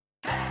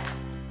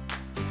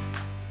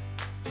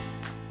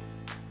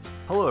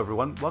Hello,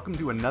 everyone. Welcome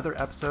to another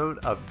episode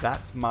of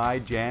That's My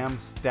Jam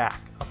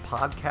Stack, a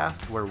podcast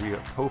where we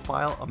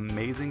profile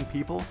amazing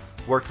people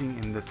working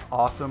in this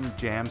awesome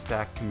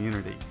Jamstack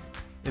community.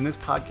 In this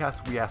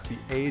podcast, we ask the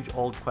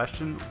age-old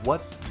question,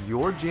 what's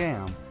your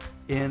jam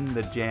in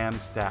the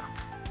Jamstack?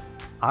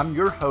 I'm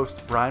your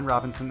host, Brian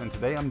Robinson, and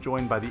today I'm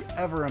joined by the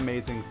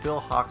ever-amazing Phil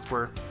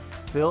Hawksworth.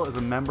 Phil is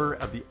a member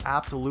of the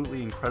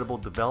absolutely incredible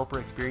developer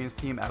experience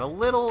team at a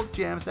little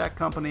Jamstack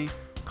company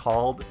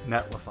called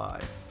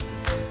Netlify.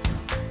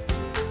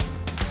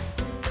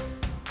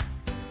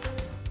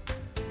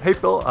 Hey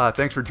Phil,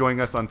 thanks for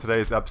joining us on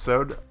today's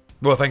episode.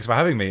 Well, thanks for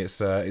having me. It's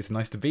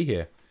nice to be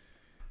here.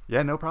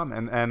 Yeah, no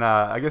problem. And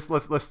I guess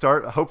let's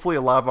start. Hopefully,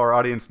 a lot of our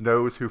audience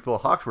knows who Phil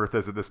Hawksworth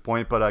is at this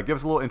point. But give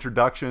us a little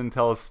introduction.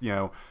 Tell us,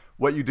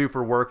 what you do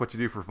for work, what you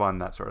do for fun,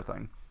 that sort of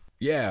thing.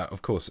 Yeah,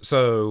 of course.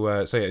 So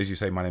yeah, as you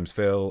say, my name's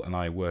Phil, and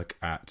I work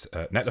at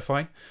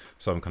Netlify.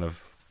 So I'm kind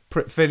of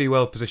fairly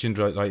well positioned,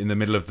 right in the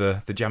middle of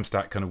the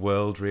Jamstack kind of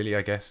world, really,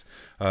 I guess.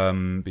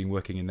 Been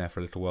working in there for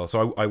a little while.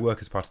 So I work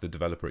as part of the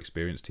developer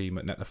experience team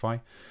at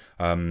Netlify.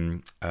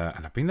 And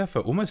I've been there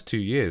for almost 2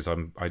 years.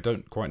 I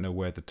don't quite know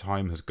where the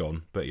time has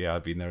gone, but yeah,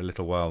 I've been there a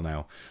little while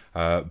now.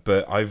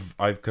 But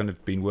I've kind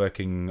of been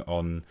working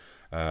on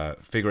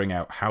figuring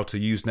out how to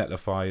use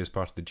Netlify as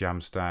part of the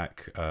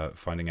Jamstack,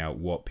 finding out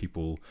what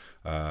people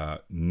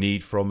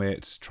need from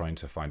it, trying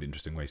to find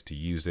interesting ways to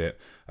use it.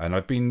 And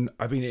I've been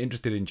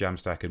interested in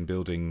Jamstack and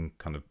building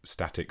kind of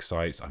static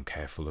sites. I'm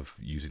careful of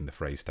using the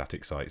phrase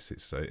static sites.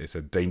 It's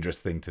a dangerous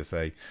thing to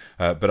say,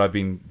 but I've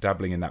been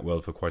dabbling in that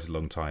world for quite a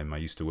long time. I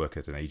used to work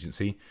at an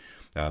agency.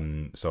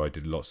 So I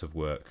did lots of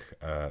work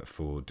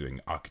for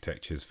doing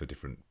architectures for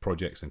different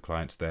projects and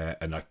clients there,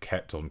 and I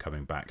kept on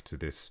coming back to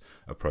this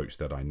approach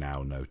that I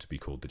now know to be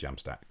called the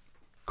Jamstack.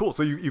 Cool.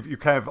 So you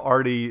kind of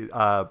already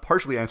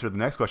partially answered the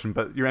next question,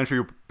 but your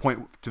entry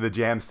point to the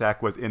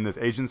Jamstack was in this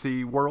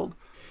agency world?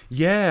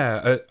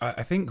 Yeah,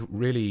 I think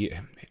really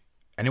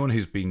anyone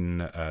who's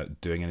been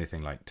doing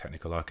anything like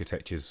technical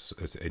architectures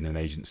in an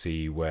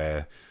agency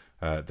where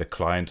the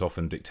client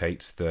often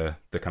dictates the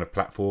kind of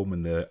platform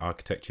and the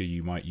architecture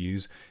you might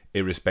use,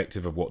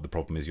 irrespective of what the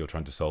problem is you're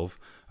trying to solve.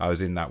 I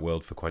was in that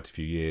world for quite a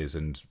few years,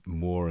 and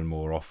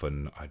more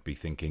often I'd be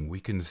thinking, we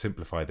can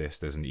simplify this.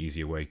 There's an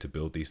easier way to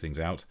build these things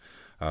out.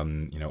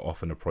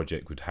 Often a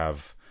project would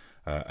have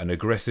an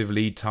aggressive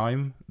lead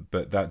time,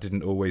 but that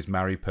didn't always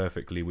marry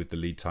perfectly with the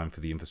lead time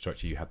for the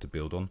infrastructure you had to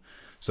build on.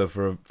 So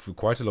for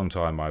quite a long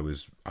time, I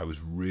was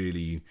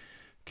really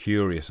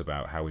curious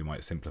about how we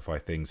might simplify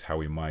things, how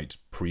we might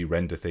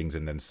pre-render things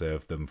and then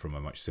serve them from a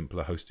much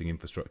simpler hosting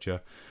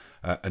infrastructure.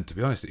 And to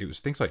be honest, it was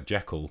things like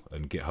Jekyll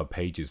and GitHub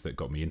Pages that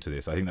got me into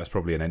this. I think that's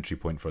probably an entry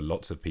point for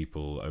lots of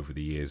people over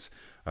the years.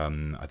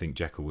 I think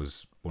Jekyll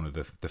was one of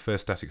the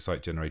first static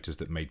site generators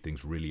that made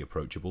things really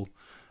approachable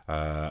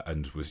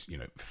and was,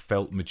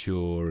 felt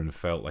mature and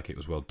felt like it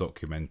was well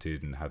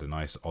documented and had a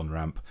nice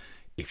on-ramp.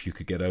 If you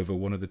could get over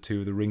one of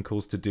the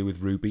wrinkles to do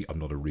with Ruby. I'm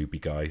not a Ruby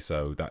guy,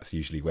 so that's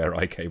usually where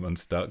I came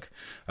unstuck.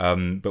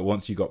 But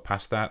once you got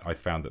past that, I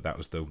found that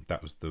was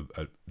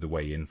the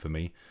way in for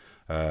me.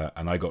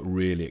 And I got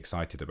really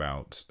excited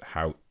about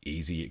how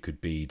easy it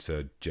could be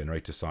to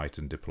generate a site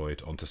and deploy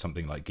it onto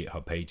something like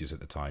GitHub Pages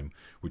at the time,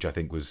 which I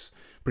think was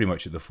pretty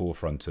much at the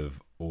forefront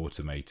of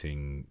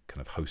automating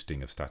kind of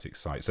hosting of static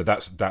sites. So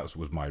that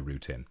was my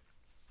route in.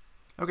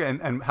 Okay,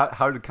 and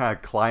how did kind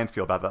of clients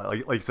feel about that?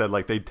 Like you said,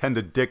 like they tend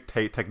to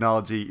dictate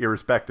technology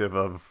irrespective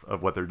of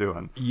what they're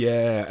doing.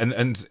 Yeah,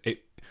 and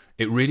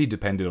it really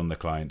depended on the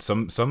client.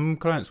 Some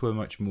clients were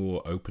much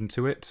more open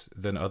to it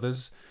than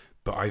others,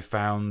 but I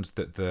found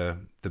that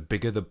the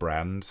bigger the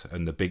brand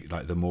and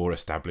the more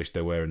established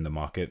they were in the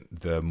market,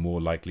 the more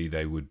likely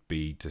they would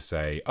be to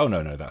say, "Oh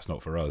no, that's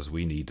not for us.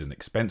 We need an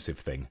expensive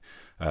thing,"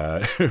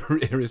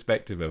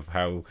 irrespective of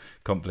how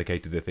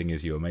complicated the thing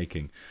is you're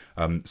making.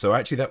 So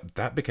actually,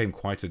 that became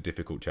quite a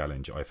difficult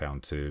challenge. I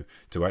found to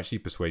actually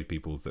persuade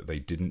people that they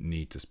didn't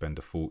need to spend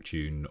a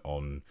fortune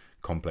on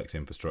complex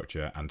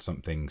infrastructure and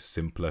something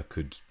simpler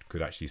could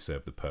actually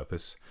serve the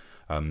purpose,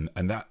 and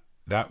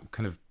that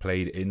kind of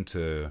played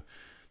into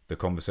the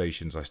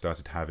conversations I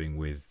started having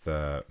with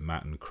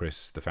Matt and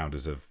Chris, the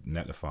founders of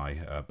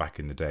Netlify, back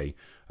in the day,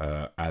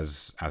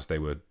 as they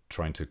were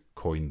trying to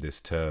coin this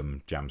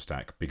term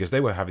Jamstack, because they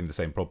were having the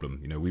same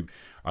problem.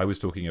 I was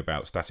talking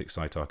about static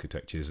site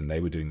architectures, and they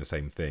were doing the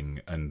same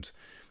thing. And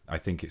I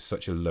think it's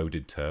such a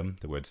loaded term,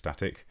 the word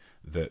static,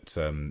 that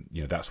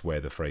that's where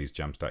the phrase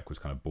Jamstack was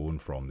kind of born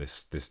from.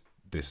 This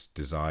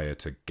desire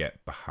to get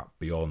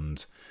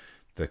beyond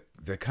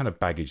the kind of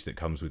baggage that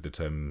comes with the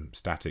term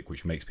static,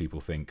 which makes people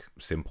think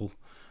simple.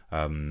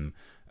 And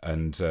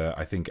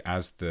I think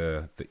as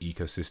the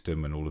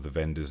ecosystem and all of the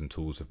vendors and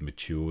tools have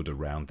matured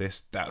around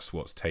this, that's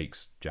what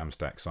takes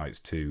Jamstack sites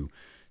to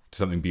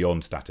something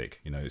beyond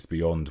static. It's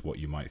beyond what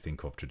you might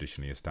think of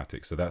traditionally as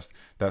static. So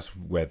that's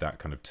where that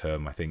kind of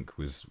term, I think,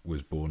 was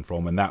born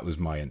from. And that was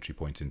my entry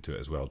point into it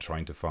as well,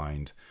 trying to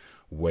find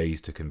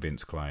ways to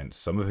convince clients,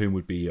 some of whom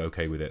would be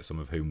okay with it, some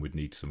of whom would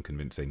need some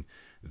convincing,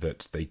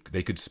 that they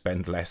could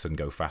spend less and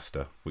go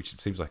faster, which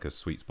seems like a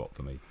sweet spot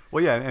for me.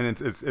 Well, yeah, and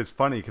it's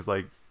funny because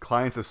like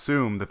clients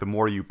assume that the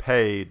more you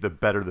pay, the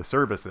better the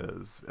service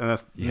is, and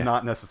that's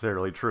not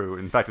necessarily true.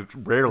 In fact, it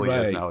rarely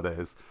is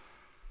nowadays.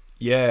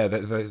 Yeah,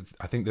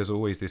 I think there's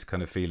always this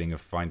kind of feeling of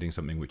finding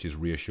something which is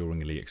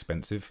reassuringly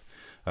expensive,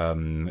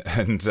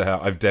 and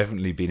I've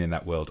definitely been in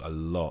that world a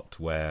lot,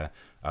 where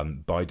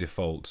by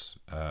default,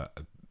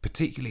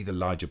 particularly the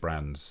larger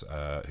brands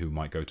who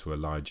might go to a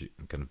large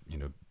kind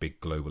of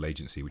big global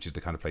agency, which is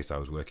the kind of place I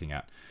was working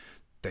at,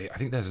 I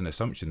think there's an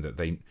assumption that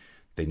they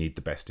need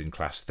the best in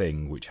class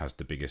thing, which has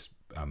the biggest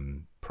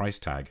price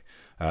tag,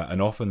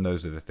 and often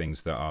those are the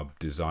things that are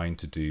designed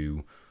to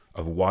do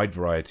a wide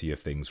variety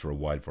of things for a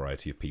wide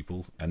variety of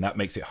people, and that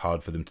makes it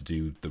hard for them to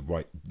do the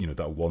right,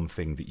 that one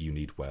thing that you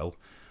need well.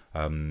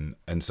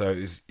 And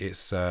so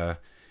it's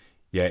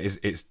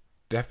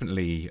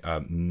definitely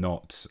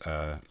not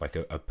like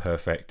a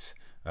perfect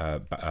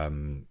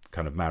kind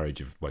of marriage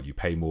of, well, you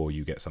pay more,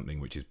 you get something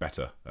which is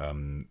better.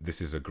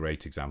 This is a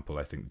great example.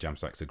 I think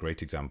Jamstack's a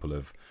great example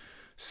of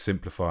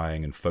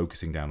simplifying and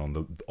focusing down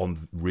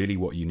on really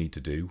what you need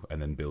to do,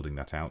 and then building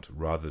that out,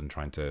 rather than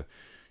trying to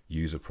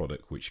use a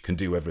product which can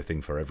do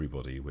everything for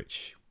everybody,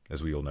 which,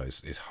 as we all know,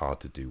 is hard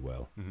to do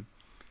well. Mm-hmm.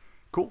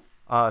 Cool.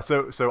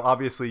 So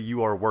obviously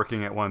you are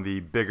working at one of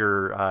the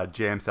bigger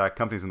Jamstack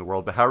companies in the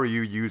world, but how are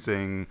you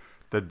using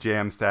the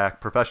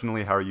Jamstack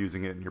professionally? How are you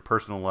using it in your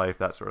personal life,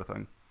 that sort of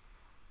thing?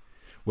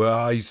 Well,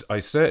 I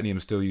certainly am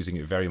still using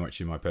it very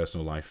much in my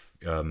personal life.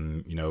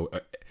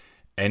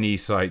 Any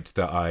site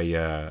that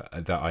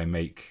I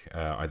make,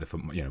 either for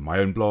my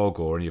own blog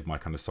or any of my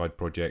kind of side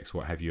projects,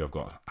 what have you, I've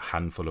got a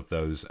handful of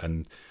those,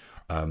 and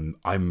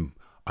I'm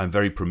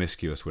very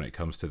promiscuous when it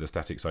comes to the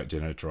static site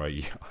generator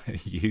I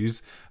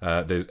use.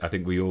 I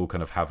think we all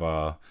kind of have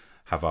our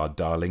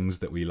darlings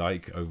that we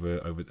like over,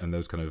 and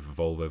those kind of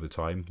evolve over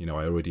time. I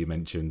already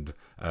mentioned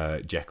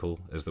Jekyll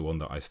as the one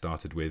that I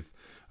started with,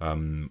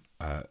 and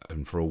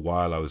for a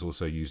while I was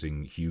also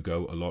using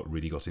Hugo a lot.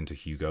 Really got into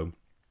Hugo.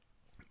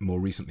 More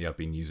recently, I've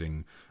been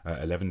using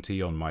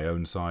Eleventy on my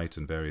own site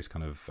and various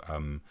kind of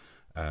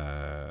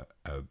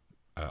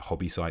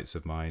hobby sites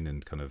of mine,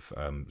 and kind of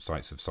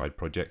sites of side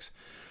projects.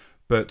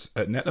 But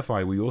at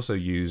Netlify, we also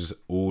use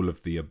all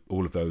of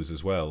those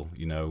as well.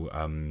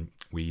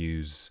 We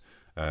use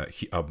our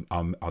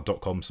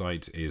 .com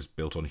site is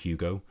built on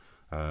Hugo,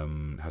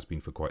 has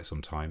been for quite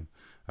some time.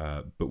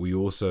 But we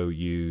also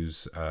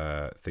use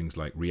things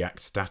like React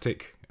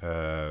Static,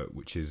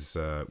 which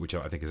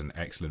I think is an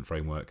excellent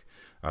framework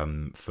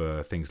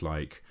for things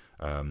like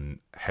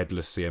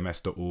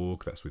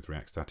headlesscms.org. That's with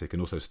React Static,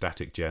 and also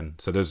Static Gen.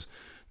 So those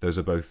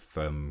are both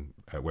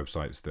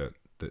websites that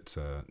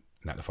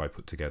Netlify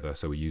put together.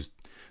 So we use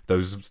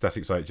those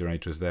static site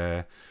generators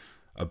there.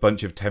 A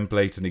bunch of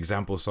template and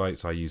example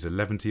sites I use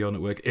Eleventy on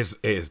at work.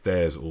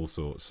 There's all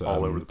sorts,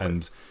 all over the place.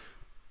 And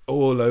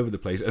all over the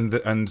place. And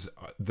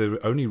the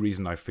only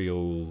reason I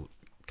feel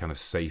kind of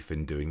safe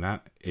in doing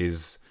that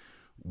is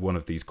one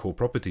of these core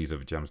properties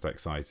of a Jamstack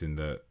site, in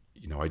that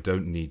I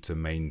don't need to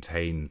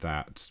maintain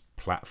that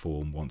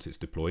platform once it's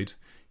deployed.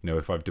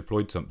 If I've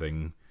deployed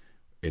something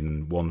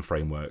in one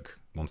framework,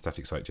 one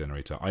static site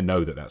generator, I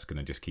know that that's going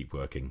to just keep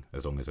working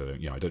as long as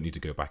I don't need to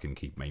go back and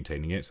keep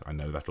maintaining it. I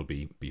know that'll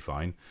be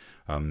fine.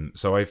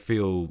 So I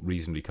feel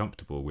reasonably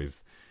comfortable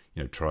with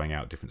trying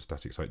out different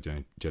static site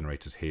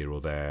generators here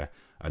or there,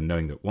 and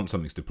knowing that once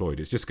something's deployed,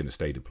 it's just going to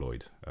stay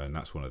deployed. And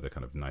that's one of the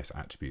kind of nice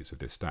attributes of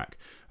this stack.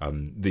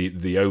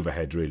 The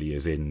overhead really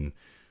is in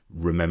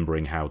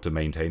remembering how to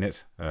maintain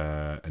it,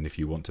 and if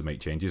you want to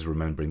make changes,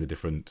 remembering the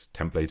different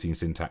templating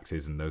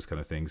syntaxes and those kind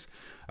of things.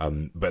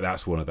 But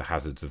that's one of the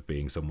hazards of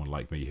being someone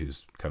like me,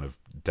 who's kind of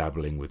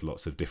dabbling with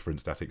lots of different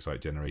static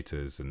site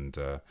generators and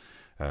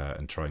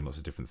trying lots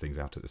of different things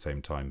out at the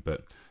same time.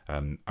 But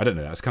I don't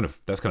know, that's kind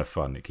of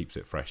fun. It keeps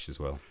it fresh as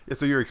well. Yeah,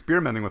 so you're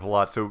experimenting with a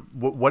lot. So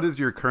what is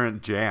your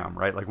current jam,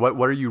 right? Like what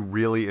are you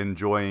really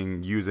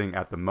enjoying using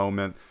at the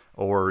moment,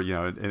 or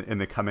in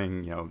the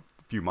coming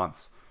few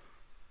months?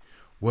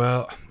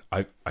 Well,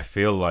 I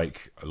feel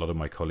like a lot of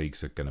my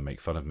colleagues are going to make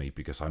fun of me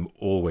because I'm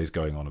always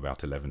going on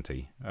about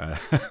Eleventy,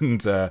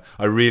 and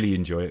I really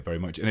enjoy it very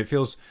much. And it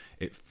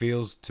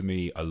feels to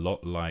me a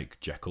lot like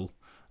Jekyll,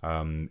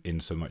 in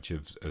so much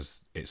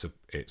as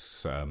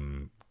its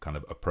kind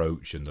of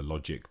approach and the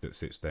logic that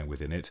sits there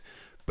within it,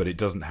 but it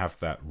doesn't have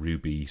that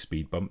Ruby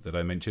speed bump that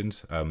I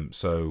mentioned.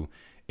 So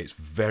it's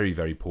very,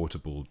 very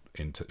portable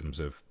in terms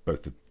of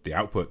both the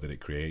output that it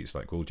creates,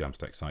 like all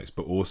Jamstack sites,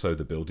 but also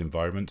the build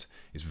environment.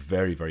 It's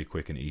very, very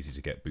quick and easy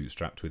to get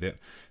bootstrapped with it.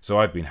 So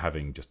I've been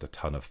having just a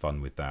ton of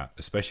fun with that,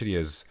 especially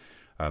as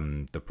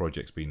the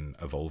project's been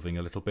evolving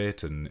a little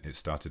bit, and it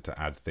started to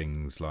add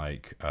things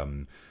like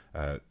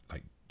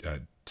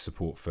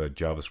support for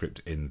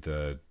JavaScript in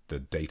the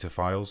data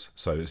files.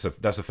 So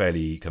that's a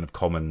fairly kind of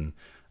common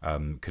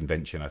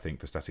convention, I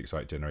think, for static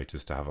site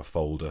generators to have a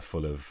folder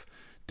full of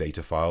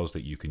data files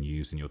that you can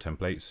use in your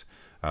templates.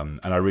 And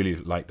I really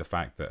like the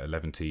fact that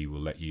 11T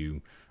will let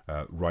you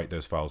write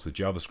those files with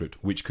JavaScript,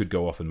 which could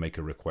go off and make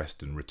a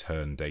request and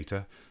return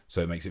data.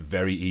 So it makes it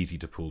very easy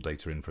to pull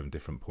data in from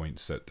different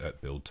points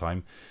at build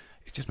time.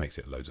 It just makes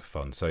it loads of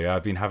fun. So yeah,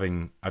 I've been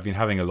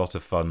having a lot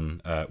of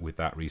fun with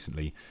that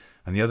recently.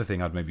 And the other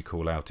thing I'd maybe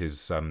call out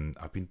is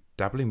I've been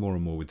dabbling more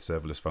and more with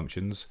serverless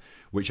functions,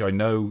 which I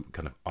know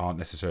kind of aren't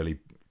necessarily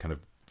kind of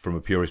from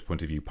a purist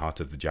point of view part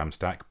of the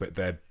Jamstack, but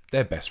they're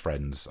best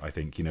friends. I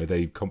think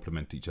they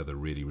complement each other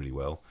really, really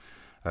well.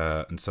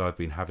 And so I've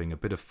been having a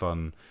bit of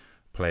fun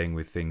playing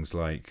with things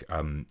like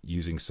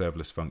using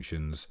serverless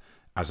functions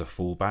as a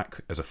fallback,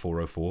 as a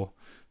 404.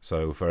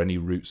 So for any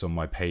routes on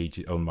my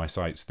page, on my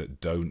sites that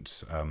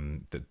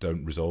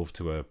don't resolve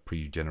to a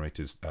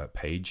pre-generated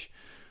page,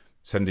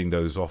 sending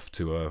those off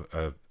to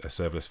a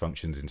serverless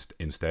functions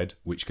instead,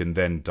 which can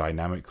then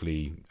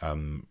dynamically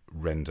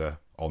render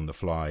on the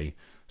fly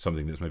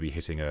something that's maybe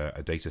hitting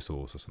a data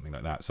source or something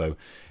like that. So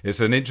it's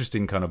an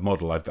interesting kind of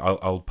model.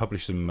 I'll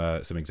publish some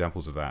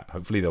examples of that.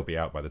 Hopefully they'll be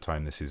out by the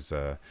time this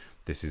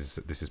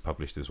is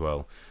published as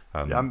well.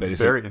 Yeah, I'm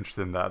very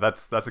interested in that.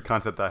 That's a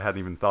concept that I hadn't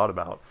even thought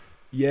about.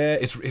 Yeah,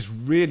 it's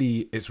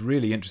really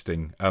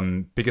interesting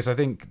because I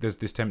think there's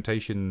this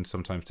temptation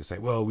sometimes to say,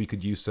 well, we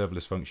could use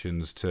serverless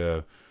functions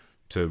to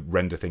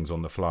render things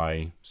on the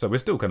fly. So we're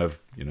still kind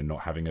of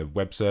not having a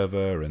web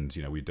server, and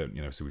we don't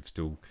so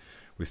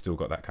we've still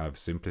got that kind of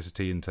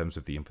simplicity in terms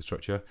of the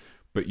infrastructure,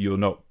 but you're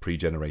not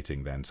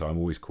pre-generating then. So I'm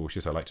always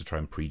cautious. I like to try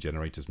and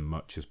pre-generate as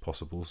much as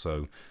possible.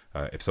 So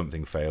if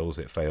something fails,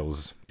 it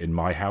fails in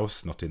my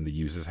house, not in the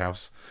user's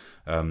house.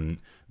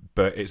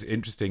 But it's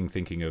interesting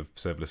thinking of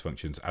serverless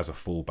functions as a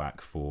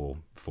fallback for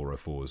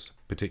 404s,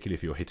 particularly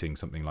if you're hitting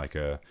something like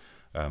a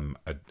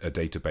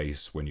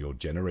database when you're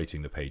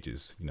generating the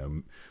pages.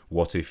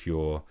 What if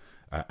you're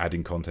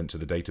adding content to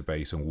the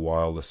database, and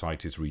while the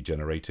site is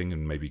regenerating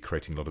and maybe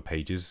creating a lot of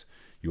pages,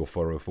 your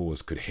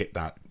 404s could hit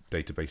that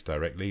database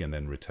directly and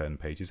then return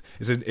pages.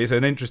 It's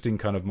an interesting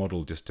kind of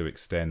model just to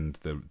extend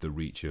the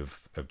reach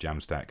of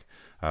Jamstack.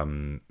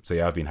 So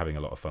yeah, I've been having a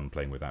lot of fun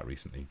playing with that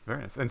recently.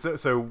 Very nice. And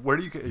so where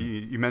do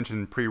you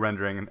mentioned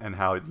pre-rendering and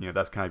how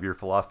that's kind of your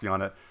philosophy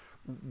on it.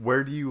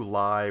 Where do you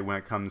lie when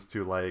it comes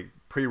to like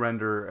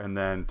pre-render and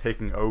then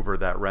taking over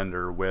that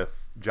render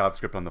with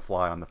JavaScript on the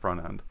fly on the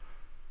front end?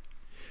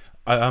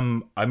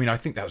 I mean, I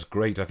think that's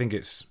great. I think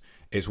it's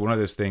one of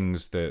those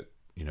things that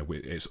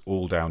it's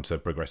all down to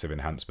progressive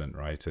enhancement,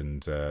 right?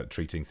 And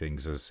treating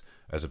things as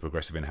a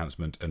progressive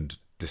enhancement and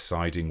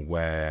deciding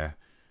where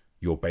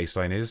your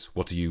baseline is.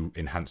 What are you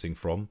enhancing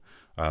from?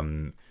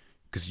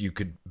 Because you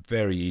could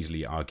very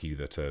easily argue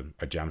that a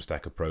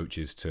Jamstack approach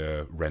is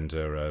to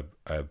render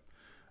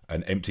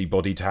an empty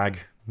body tag,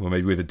 or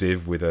maybe with a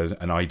div with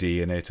an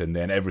ID in it, and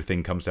then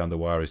everything comes down the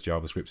wire as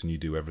JavaScript, and you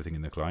do everything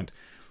in the client.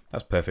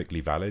 That's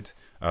perfectly valid.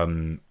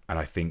 And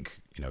I think,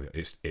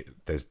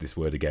 there's this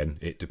word again,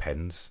 it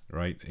depends,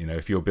 right?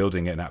 If you're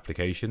building an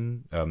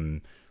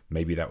application,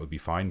 maybe that would be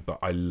fine. But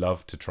I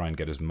love to try and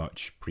get as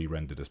much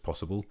pre-rendered as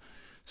possible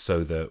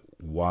so that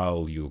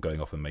while you're going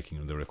off and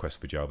making the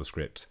request for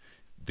JavaScript,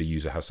 the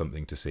user has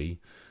something to see.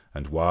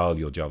 And while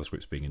your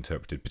JavaScript's being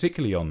interpreted,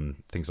 particularly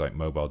on things like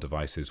mobile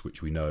devices,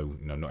 which we know,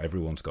 not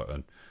everyone's got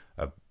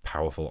a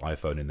powerful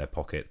iPhone in their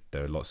pocket.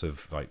 There are lots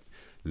of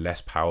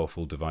less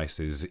powerful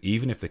devices.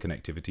 Even if the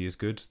connectivity is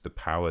good, the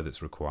power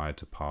that's required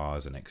to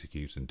parse and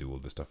execute and do all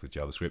the stuff with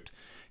JavaScript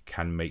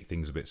can make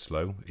things a bit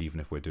slow, even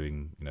if we're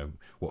doing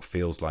what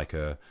feels like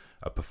a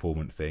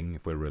performant thing.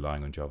 If we're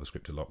relying on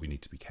JavaScript a lot, we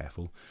need to be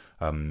careful.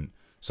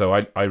 So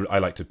I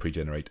like to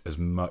pre-generate as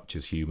much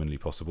as humanly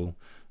possible,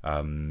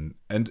 and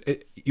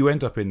you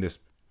end up in this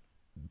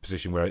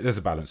position where there's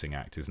a balancing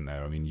act, isn't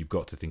there? I mean, you've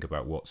got to think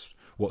about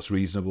what's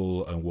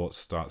reasonable and what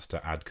starts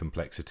to add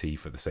complexity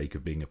for the sake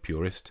of being a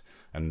purist,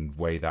 and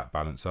weigh that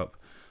balance up.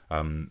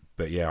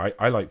 But yeah,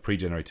 I like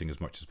pre-generating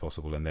as much as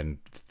possible, and then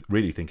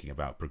really thinking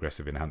about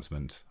progressive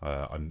enhancement.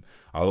 I'll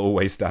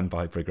always stand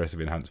by progressive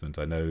enhancement.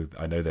 I know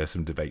there's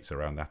some debates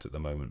around that at the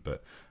moment,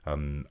 but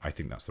I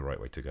think that's the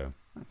right way to go.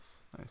 Nice.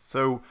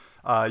 So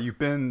you've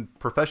been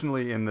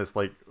professionally in this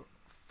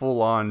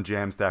full-on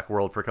Jamstack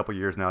world for a couple of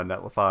years now at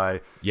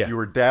Netlify. Yeah. You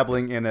were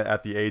dabbling in it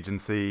at the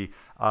agency.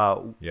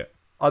 Yeah.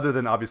 Other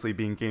than obviously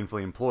being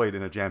gainfully employed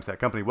in a Jamstack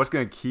company, what's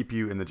going to keep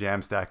you in the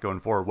Jamstack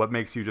going forward? What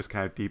makes you just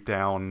kind of deep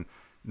down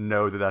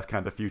know that that's kind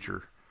of the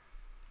future?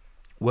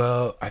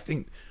 Well, I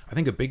think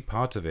a big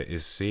part of it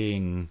is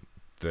seeing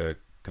the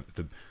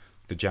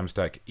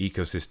Jamstack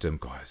ecosystem.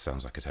 God, it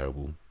sounds like a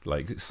terrible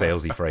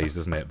salesy phrase,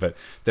 doesn't it? But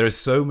there are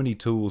so many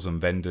tools and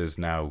vendors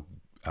now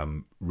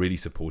really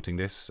supporting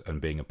this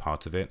and being a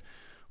part of it,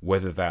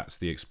 whether that's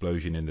the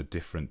explosion in the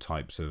different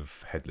types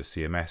of headless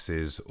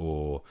CMSs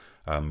or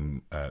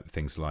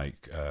things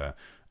like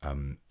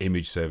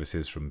image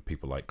services from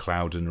people like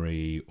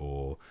Cloudinary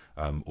or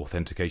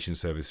authentication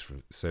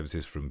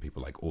services from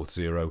people like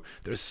Auth0.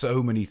 There are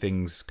so many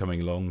things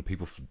coming along.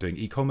 People doing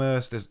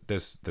e-commerce.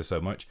 There's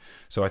so much.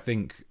 So I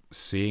think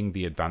seeing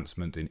the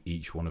advancement in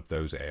each one of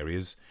those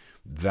areas,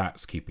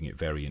 that's keeping it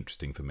very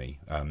interesting for me.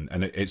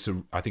 And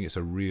I think it's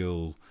a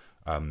real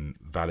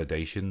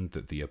validation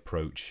that the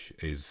approach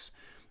is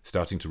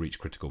starting to reach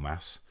critical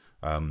mass.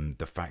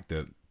 The fact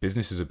that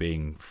businesses are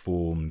being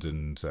formed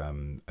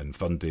and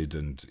funded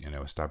and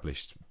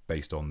established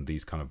based on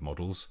these kind of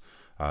models,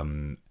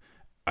 and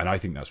I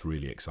think that's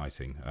really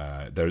exciting.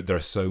 There are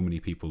so many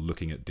people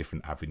looking at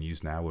different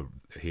avenues now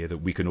here that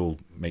we can all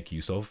make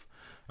use of.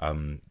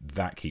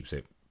 That keeps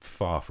it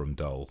far from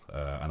dull,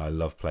 and I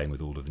love playing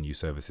with all of the new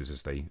services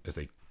as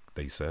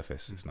they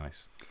surface. It's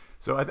nice.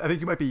 So I think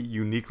you might be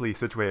uniquely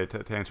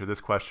situated to answer this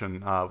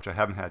question, which I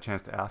haven't had a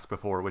chance to ask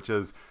before, which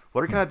is,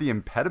 what are kind of the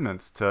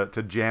impediments to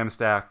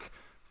Jamstack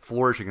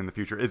flourishing in the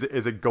future? Is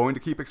it going to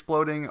keep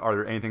exploding? Are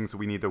there any things that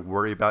we need to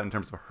worry about in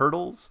terms of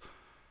hurdles?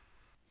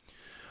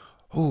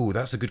 Oh,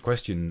 that's a good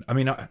question. I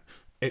mean, I'm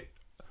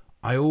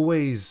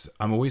always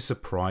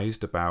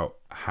surprised about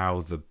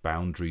how the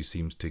boundaries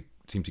seem to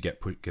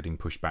getting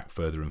pushed back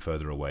further and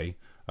further away.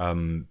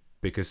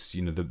 Because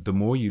the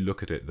more you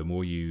look at it, the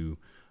more you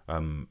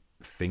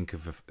think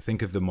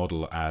of the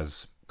model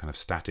as kind of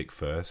static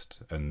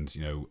first, and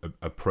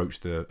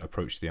approach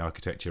the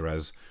architecture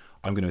as,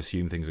 I'm going to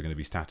assume things are going to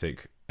be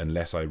static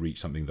unless I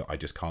reach something that I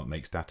just can't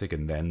make static,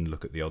 and then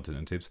look at the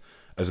alternatives,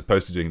 as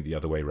opposed to doing it the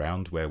other way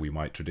around, where we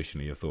might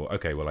traditionally have thought,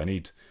 okay, well,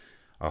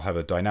 I'll have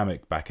a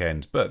dynamic back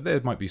end, but there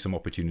might be some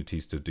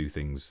opportunities to do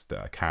things that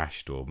are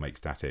cached or make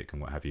static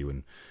and what have you,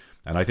 and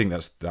I think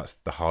that's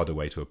the harder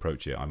way to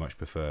approach it. I much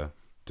prefer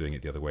doing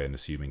it the other way and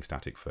assuming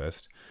static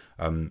first.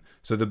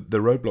 So the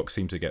roadblocks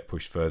seem to get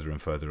pushed further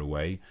and further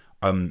away.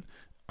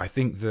 I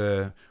think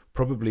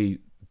probably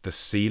the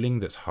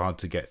ceiling that's hard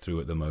to get through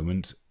at the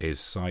moment is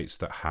sites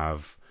that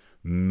have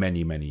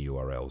many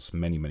URLs,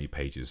 many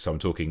pages. So I'm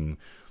talking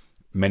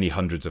many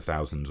hundreds of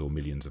thousands or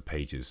millions of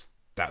pages.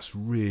 That's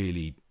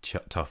really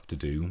tough to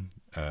do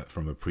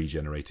from a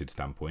pre-generated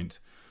standpoint.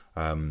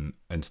 And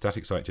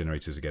static site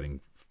generators are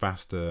getting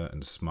faster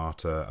and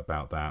smarter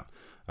about that.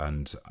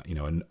 And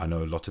I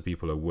know a lot of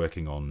people are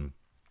working on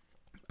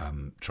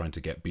trying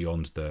to get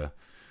beyond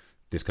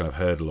this kind of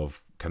hurdle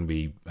of, can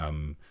we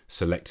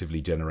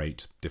selectively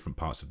generate different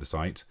parts of the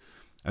site?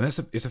 And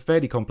it's a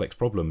fairly complex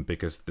problem,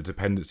 because the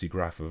dependency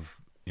graph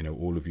of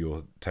all of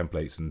your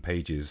templates and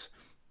pages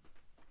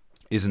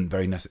isn't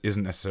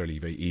necessarily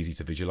very easy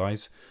to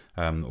visualize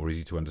or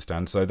easy to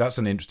understand. So that's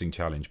an interesting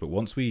challenge. But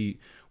once we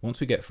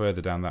get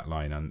further down that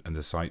line and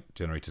the site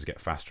generators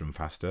get faster and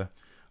faster,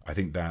 I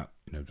think that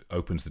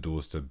opens the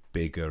doors to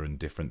bigger and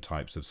different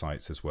types of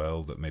sites as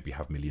well, that maybe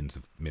have millions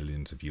of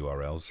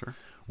URLs, sure.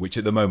 Which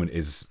at the moment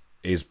is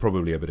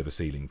probably a bit of a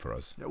ceiling for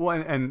us.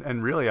 Well,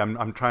 and really,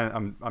 I'm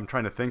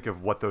trying to think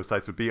of what those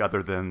sites would be,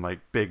 other than like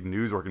big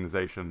news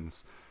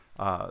organizations.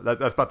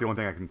 That's about the only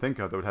thing I can think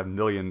of that would have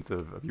millions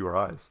of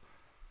URIs.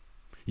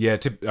 Yeah,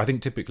 I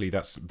think typically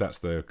that's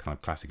the kind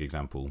of classic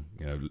example.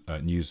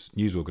 News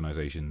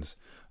organizations,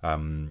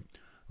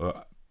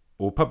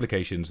 or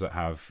publications that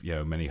have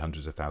many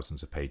hundreds of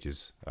thousands of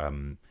pages.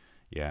 And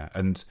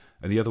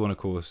the other one, of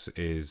course,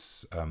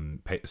 is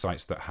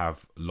sites that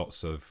have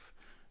lots of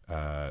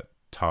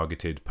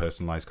targeted,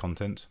 personalized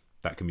content.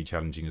 That can be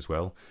challenging as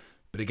well.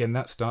 But again,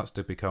 that starts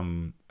to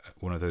become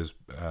one of those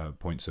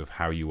points of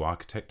how you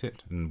architect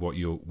it and what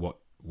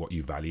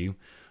you value.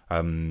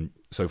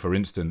 So, for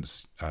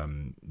instance,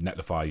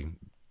 Netlify,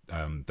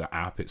 the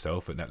app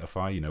itself at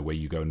Netlify, where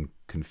you go and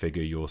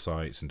configure your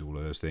sites and do all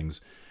of those things,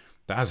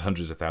 that has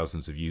hundreds of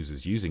thousands of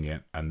users using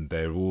it, and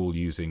they're all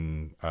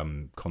using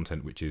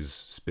content which is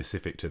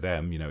specific to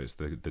them. It's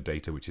the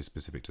data which is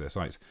specific to their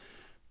sites.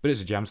 But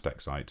it's a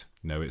Jamstack site.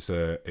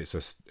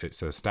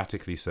 It's a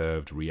statically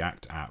served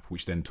React app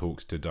which then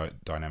talks to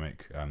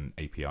dynamic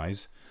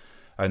APIs,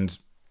 and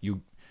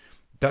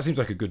that seems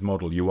like a good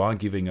model. You are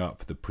giving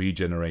up the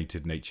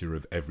pre-generated nature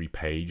of every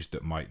page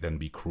that might then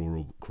be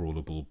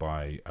crawlable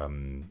by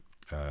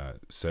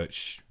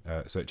search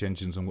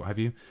engines and what have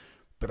you.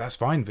 But that's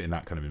fine in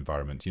that kind of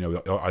environment.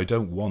 I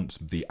don't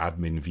want the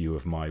admin view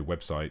of my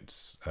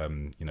website's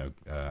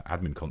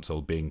admin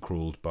console being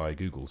crawled by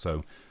Google.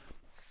 So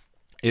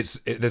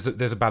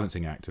there's a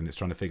balancing act, and it's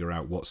trying to figure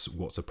out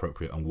what's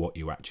appropriate and what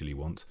you actually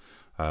want.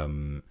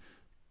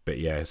 But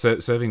yeah, so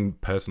serving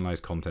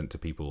personalized content to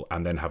people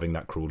and then having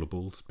that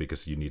crawlable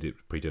because you need it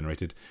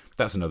pre-generated,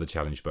 that's another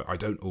challenge. But I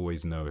don't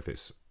always know if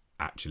it's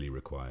actually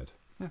required.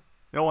 Yeah.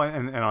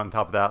 And on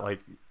top of that, like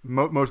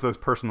most of those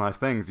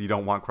personalized things, you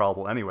don't want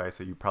crawlable anyway.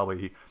 So you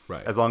probably,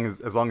 right, as long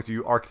as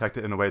you architect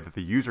it in a way that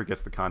the user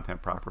gets the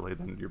content properly,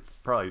 then you're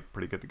probably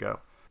pretty good to go.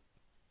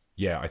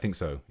 Yeah, I think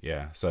so.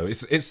 Yeah, so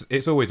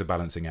it's always a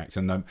balancing act,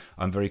 and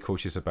I'm very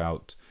cautious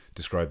about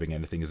describing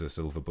anything as a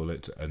silver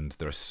bullet. And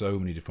there are so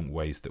many different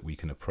ways that we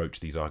can approach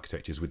these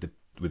architectures with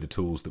the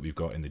tools that we've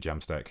got in the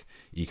Jamstack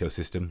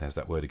ecosystem. There's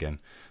that word again.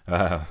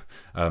 There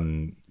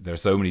are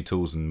so many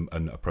tools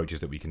and approaches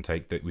that we can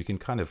take that we can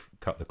kind of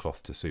cut the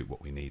cloth to suit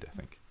what we need, I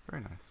think.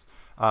 Very nice.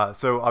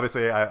 So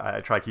obviously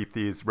I try to keep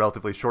these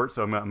relatively short,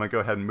 so I'm going to go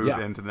ahead and move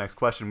into the next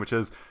question, which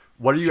is,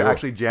 what are you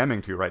actually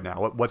jamming to right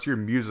now? What's your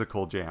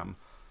musical jam?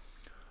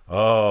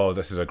 Oh,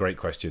 this is a great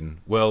question.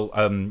 Well,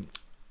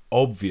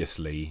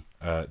 obviously,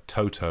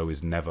 Toto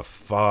is never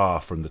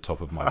far from the top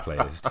of my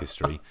playlist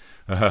history.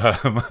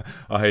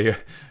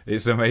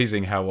 It's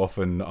amazing how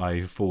often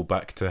I fall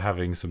back to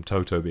having some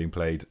Toto being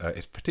played.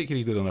 It's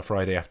particularly good on a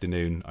Friday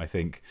afternoon, I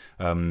think,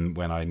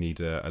 when I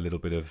need a little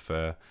bit of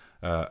a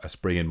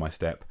spring in my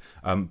step.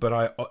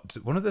 But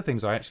one of the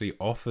things I actually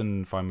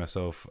often find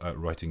myself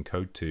writing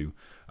code to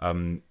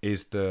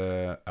is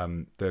the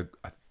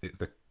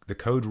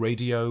code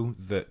radio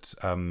that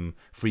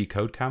Free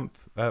Code Camp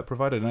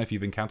provided. I don't know if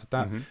you've encountered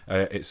that.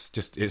 Mm-hmm. It's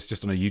just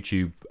on a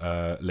YouTube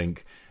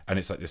link, and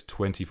it's like this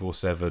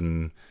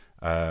 24/7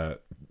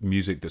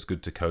 music that's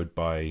good to code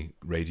by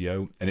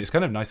radio, and it's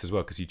kind of nice as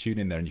well because you tune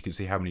in there and you can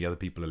see how many other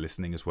people are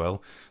listening as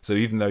well. So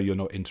even though you're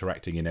not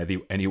interacting in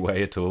any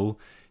way at all,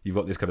 you've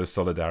got this kind of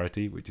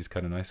solidarity, which is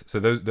kind of nice. So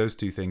those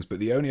two things. But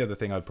the only other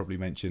thing I'd probably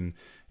mention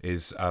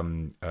is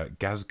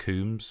Gaz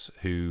Coombs,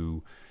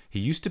 who he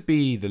used to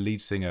be the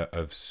lead singer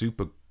of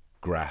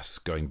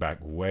Supergrass going back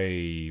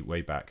way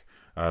back.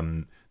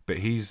 But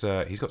he's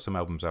got some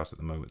albums out at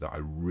the moment that I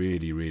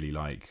really, really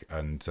like,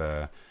 and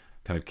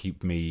kind of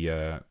keep me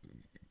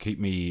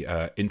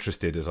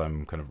interested as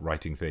I'm kind of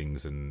writing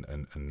things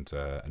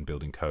and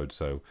building code.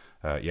 So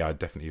I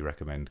definitely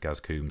recommend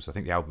Gaz Coombs. I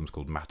think the album's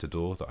called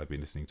Matador that I've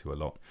been listening to a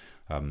lot.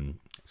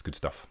 It's good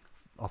stuff.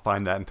 I'll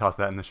find that and toss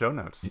that in the show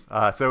notes.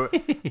 So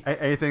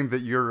anything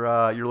that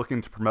you're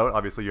looking to promote?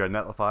 Obviously you're at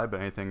Netlify, but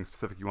anything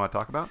specific you want to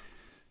talk about?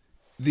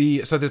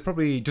 So there's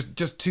probably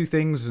just two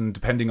things, and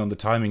depending on the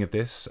timing of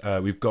this,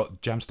 we've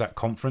got Jamstack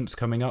Conference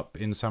coming up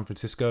in San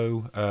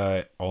Francisco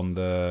on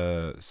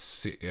the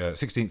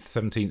 16th,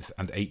 17th,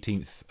 and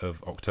 18th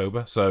of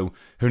October. So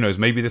who knows?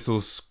 Maybe this will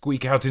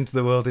squeak out into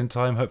the world in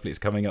time. Hopefully, it's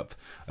coming up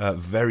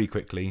very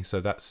quickly. So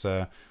that's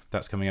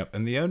coming up.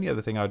 And the only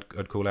other thing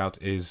I'd call out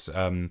is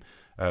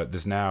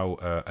there's now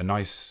a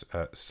nice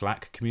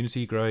Slack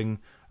community growing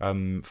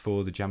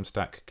for the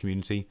Jamstack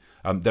community.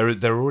 There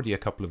are already a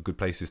couple of good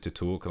places to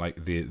talk,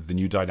 like the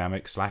New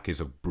Dynamic. Slack is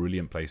a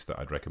brilliant place that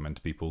I'd recommend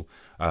to people,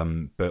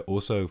 but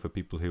also for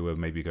people who are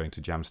maybe going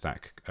to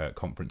Jamstack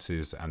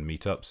conferences and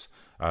meetups,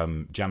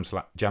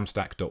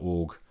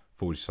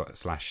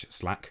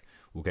 jamstack.org/Slack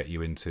will get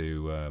you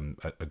into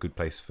a good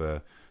place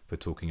for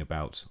talking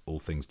about all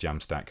things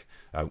Jamstack.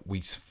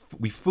 We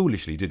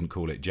foolishly didn't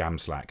call it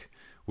Jamslack,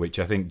 which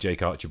I think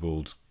Jake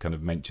Archibald kind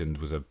of mentioned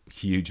was a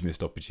huge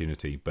missed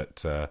opportunity,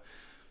 but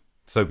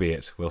so be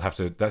it. We'll have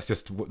to. That's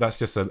just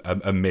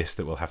a miss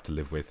that we'll have to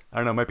live with. I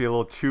don't know. It might be a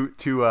little too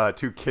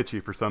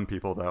kitschy for some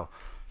people, though.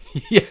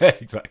 Yeah,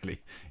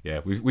 exactly.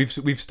 Yeah,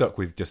 we've stuck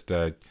with just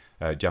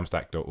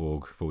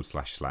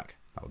jamstack.org/Slack.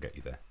 That'll get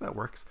you there. That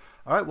works.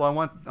 All right. Well, I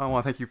want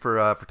to thank you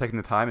for taking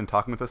the time and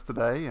talking with us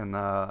today, and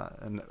I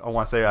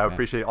want to say I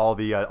appreciate all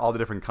the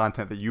different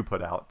content that you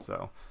put out.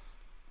 So.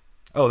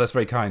 Oh, that's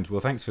very kind. Well,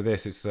 thanks for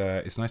this.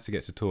 It's nice to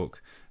get to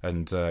talk,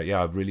 and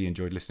I've really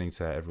enjoyed listening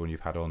to everyone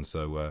you've had on.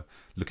 So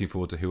looking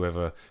forward to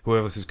whoever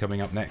else is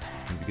coming up next.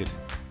 It's going to be good.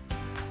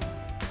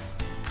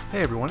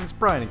 Hey everyone, it's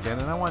Brian again,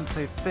 and I want to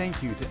say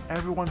thank you to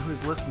everyone who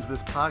has listened to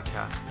this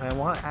podcast. And I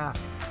want to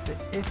ask that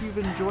if you've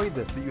enjoyed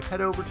this, that you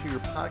head over to your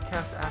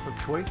podcast app of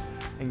choice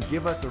and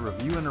give us a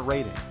review and a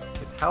rating.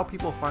 It's how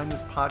people find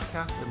this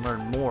podcast and learn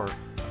more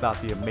about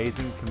the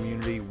amazing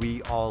community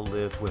we all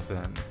live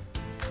within.